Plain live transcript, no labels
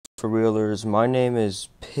Pigforrealers, my name is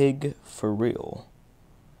Pigforreal.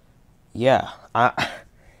 Yeah,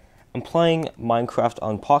 I'm playing Minecraft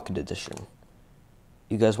on Pocket Edition.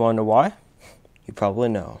 You guys want to know why? You probably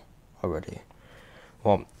know already.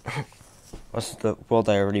 Well, what's the world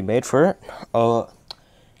I already made for it? The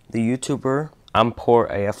YouTuber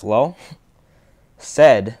ImpoorAFLel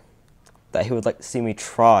said that he would like to see me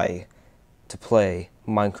try to play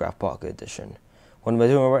Minecraft Pocket Edition. What am I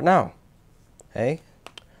doing right now? Hey?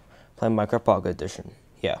 Playing Minecraft Pocket Edition.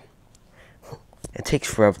 Yeah. It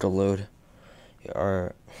takes forever to load.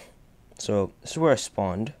 So, this is where I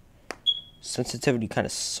spawned. Sensitivity kind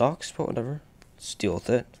of sucks, but whatever. Let's deal with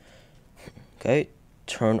it. Okay.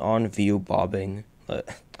 Turn on view bobbing. Alright.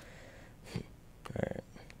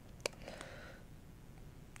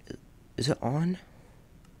 Is it on?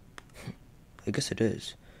 I guess it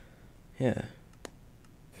is. Yeah.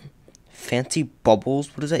 Fancy bubbles?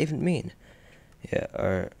 What does that even mean? Yeah,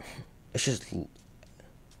 or it's just the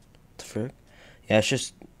frick? Yeah,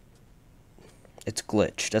 it's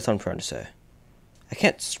glitched. That's what I'm trying to say. I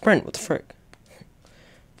can't sprint. What the frick?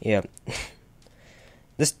 Yeah.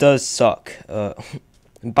 This does suck.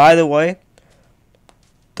 By the way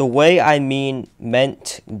I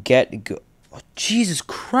meant get good. Oh, Jesus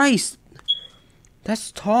Christ.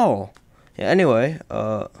 That's tall. Yeah, anyway,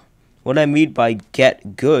 what I mean by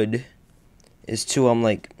get good is to,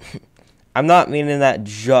 I'm not meaning that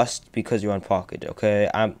just because you're on Pocket, okay?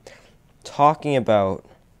 I'm talking about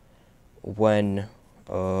when,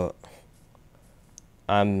 I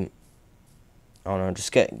don't know,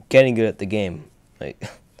 just getting good at the game.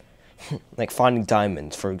 Like finding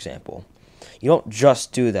diamonds, for example. You don't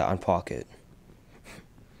just do that on Pocket.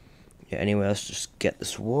 Yeah, anyway, let's just get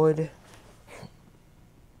this wood.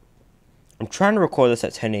 I'm trying to record this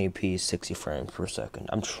at 1080p, 60 frames per second.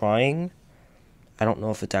 I'm trying. I don't know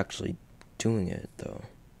if it's actually doing it, though.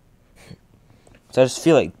 So I just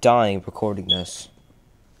feel like dying recording this.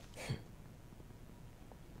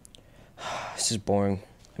 This is boring.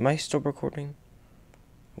 Am I still recording?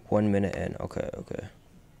 1 minute in. Okay.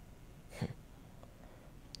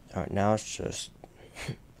 Alright, now it's just...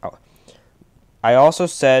 Oh. I also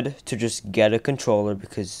said to just get a controller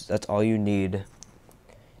because that's all you need.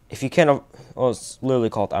 If you can't... Well, it's literally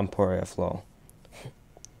called ImpoorAFLel.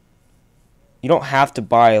 You don't have to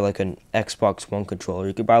buy, like, an Xbox One controller.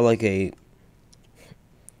 You could buy, like, You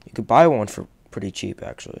could buy one for pretty cheap,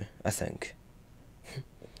 actually. I think.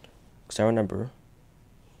 Because I remember...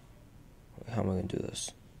 How am I going to do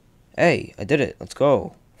this? Hey, I did it. Let's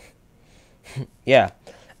go. Yeah.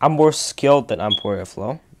 I'm more skilled than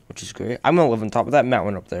ImpoorAFLel, which is great. I'm going to live on top of that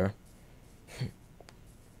mountain up there.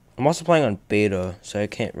 I'm also playing on beta, so I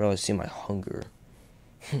can't really see my hunger.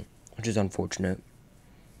 Which is unfortunate.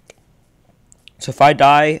 So if I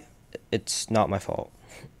die, it's not my fault.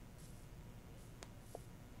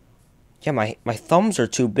 Yeah, my thumbs are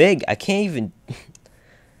too big. I can't even...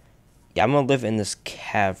 Yeah, I'm going to live in this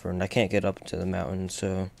cavern. I can't get up to the mountain,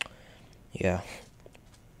 so... Yeah.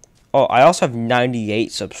 Oh, I also have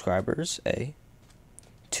 98 subscribers, eh?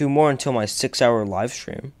 2 more until my 6-hour live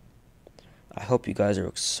stream. I hope you guys are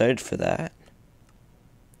excited for that.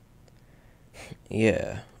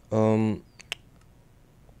 Yeah.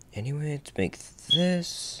 Anyway, let's make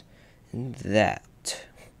this and that.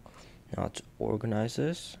 Now let's organize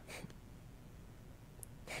this.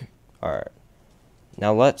 Alright.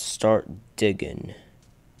 Now let's start digging.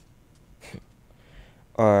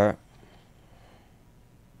 Alright.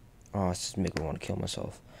 Oh, this is making me want to kill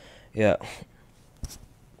myself. Yeah.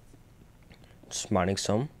 Just mining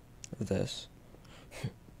some of this.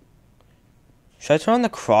 Should I turn on the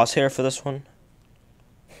crosshair for this one?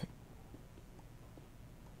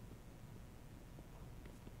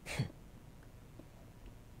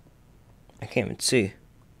 I can't even see.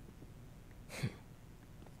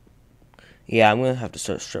 Yeah, I'm gonna have to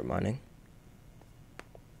start strip mining.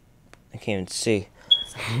 I can't even see.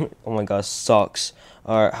 Oh my god, sucks.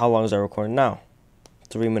 Alright, how long is I recording now?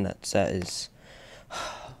 3 minutes. That is...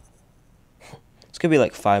 It's gonna be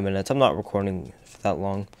like 5 minutes. I'm not recording for that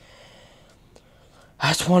long. I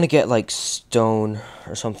just want to get like stone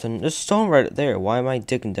or something. There's stone right there. Why am I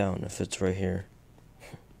digging down if it's right here?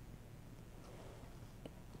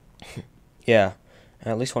 Yeah, I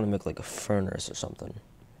at least want to make like a furnace or something.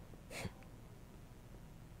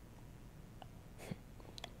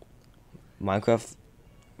 Minecraft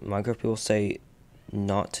people say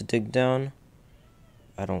not to dig down.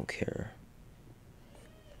 I don't care.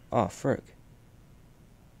 Oh, frick.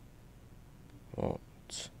 Well,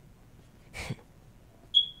 oh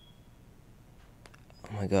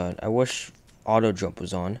my god, I wish auto jump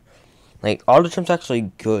was on. Like, auto jump's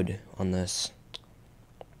actually good on this.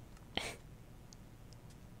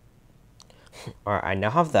 Alright, I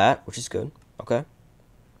now have that, which is good. Okay.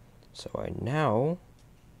 So I now...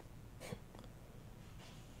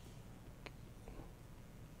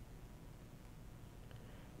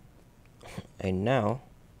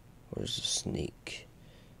 Where's the sneak?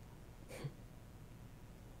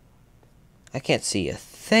 I can't see a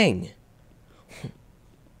thing.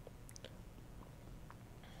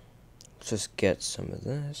 Let's just get some of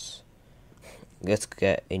this. Let's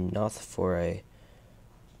get enough for a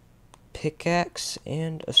pickaxe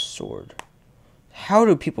and a sword. How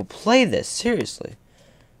do people play this? Seriously.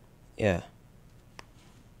 Yeah.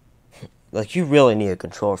 Like, you really need a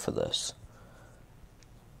controller for this.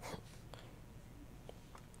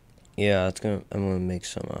 Yeah, I'm gonna make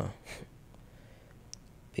some,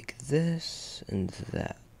 make this and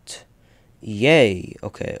that. Yay!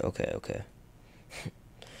 Okay.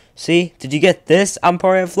 See? Did you get this,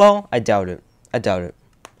 ImpoorAFLel? I doubt it.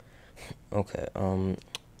 Okay, what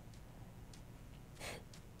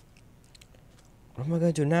am I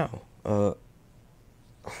gonna do now?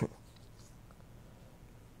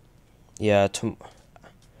 Yeah,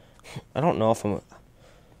 I don't know if I'm...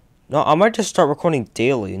 No, I might just start recording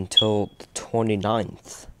daily until the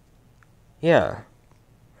 29th. Yeah.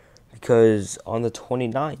 Because on the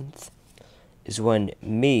 29th is when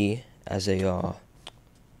me, as a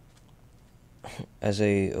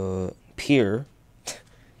peer,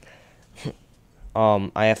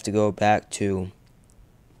 I have to go back to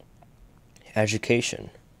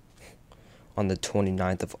education on the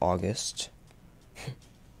 29th of August.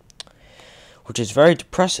 Which is very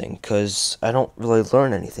depressing, because I don't really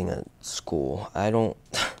learn anything at school.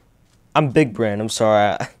 I'm big brain, I'm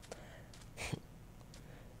sorry.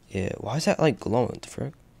 Yeah, why is that, like, glowing, the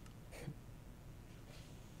frick?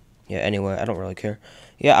 Yeah, anyway, I don't really care.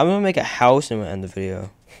 Yeah, I'm gonna make a house and I'm gonna end the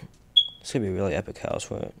video. It's gonna be a really epic house,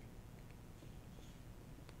 right?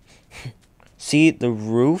 See, the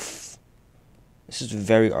roof? This is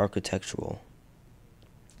very architectural.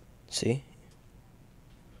 See?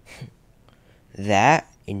 That,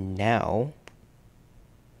 and now...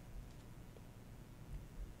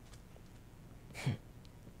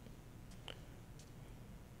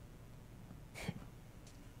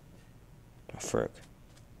 Oh, frick.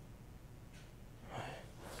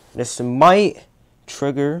 This might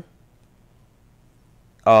trigger...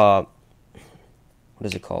 what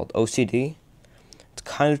is it called? OCD? It's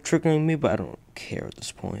kind of triggering me, but I don't care at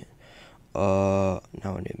this point. Now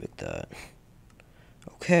I need to make that.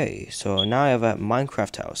 Okay, so now I have a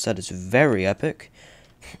Minecraft house. That is very epic.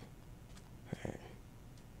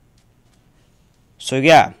 So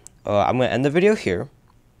yeah, I'm going to end the video here.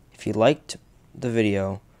 If you liked the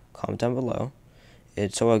video, comment down below.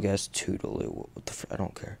 It's, so I guess, toodaloo. What the I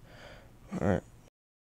don't care. Alright.